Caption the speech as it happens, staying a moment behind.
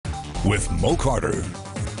with Mo Carter.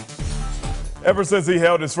 Ever since he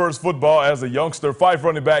held his first football as a youngster, Fyffe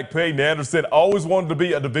running back Payton Anderson always wanted to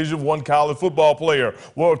be a Division I college football player.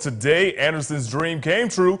 Well, today, Anderson's dream came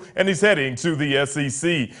true, and he's heading to the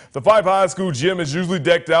SEC. The Fyffe High School gym is usually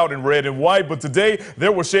decked out in red and white, but today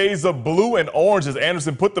there were shades of blue and orange as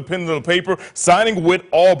Anderson put the pen to the paper, signing with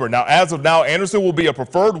Auburn. Now, as of now, Anderson will be a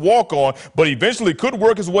preferred walk-on, but eventually could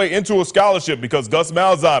work his way into a scholarship because Gus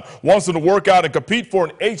Malzahn wants him to work out and compete for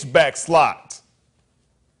an H-back slot.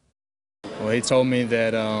 Well, he told me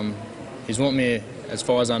that he's wanting me, as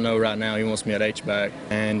far as I know right now, he wants me at H-back.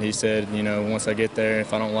 And he said, you know, once I get there,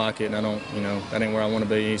 if I don't like it and I don't, you know, that ain't where I want to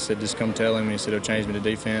be, he said, just come tell him. He said he'll change me to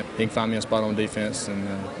defense. He can find me a spot on defense, and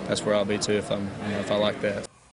that's where I'll be too if I like that.